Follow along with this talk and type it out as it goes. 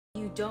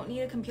don't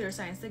need a computer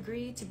science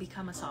degree to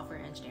become a software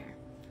engineer.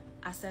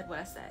 I said what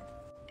I said.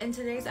 In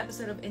today's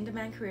episode of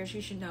In-Demand Careers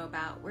You Should Know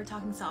About, we're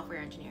talking software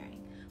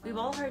engineering. We've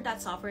all heard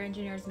that software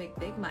engineers make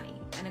big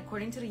money, and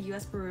according to the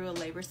U.S. Bureau of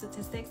Labor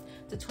Statistics,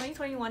 the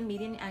 2021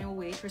 median annual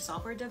wage for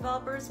software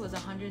developers was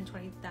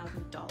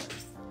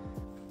 $120,000.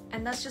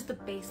 And that's just the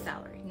base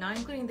salary, not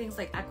including things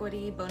like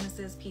equity,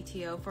 bonuses,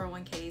 PTO,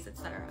 401ks,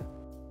 etc.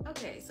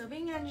 Okay, so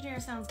being an engineer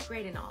sounds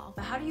great and all,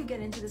 but how do you get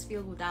into this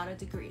field without a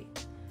degree?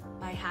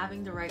 By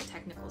having the right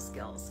technical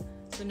skills.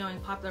 So knowing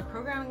popular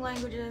programming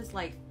languages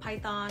like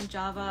Python,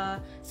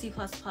 Java, C++,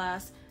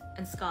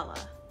 and Scala.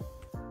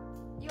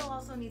 You'll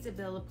also need to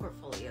build a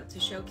portfolio to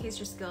showcase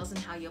your skills and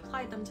how you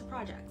applied them to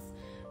projects.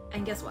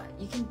 And guess what?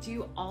 You can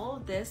do all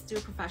of this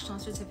through professional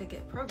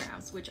certificate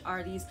programs, which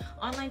are these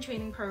online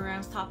training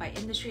programs taught by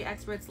industry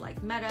experts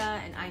like Meta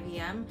and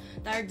IBM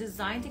that are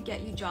designed to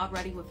get you job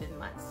ready within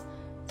months.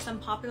 Some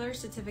popular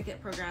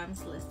certificate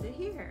programs listed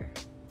here.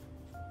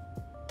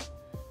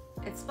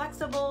 It's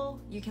flexible,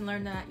 you can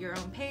learn at your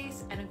own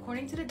pace, and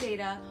according to the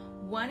data,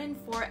 1 in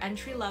 4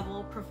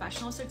 entry-level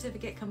professional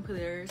certificate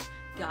completers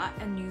got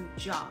a new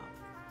job.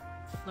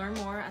 Learn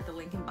more at the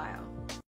link in bio.